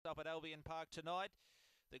stop at Albion-Park tonight.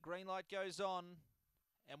 The green light goes on,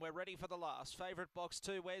 and we're ready for the last. Favourite box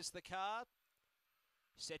 2, where's the car?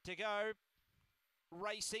 Set to go.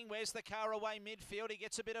 Racing, where's the car away midfield? He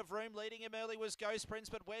gets a bit of room. Leading him early was Ghost Prince,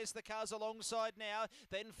 but where's the cars alongside now?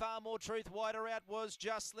 Then Far More Truth, wider out was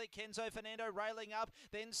Just Lit. Kenzo Fernando railing up.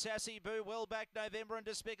 Then Sassy Boo, well back November and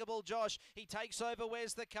Despicable Josh. He takes over,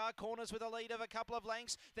 where's the car? Corners with a lead of a couple of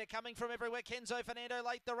lengths. They're coming from everywhere. Kenzo Fernando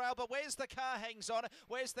late the rail, but where's the car? Hangs on.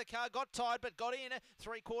 Where's the car? Got tied, but got in.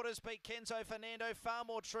 3/4 beat Kenzo Fernando. Far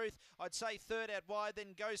More Truth, I'd say third out wide.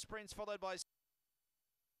 Then Ghost Prince followed by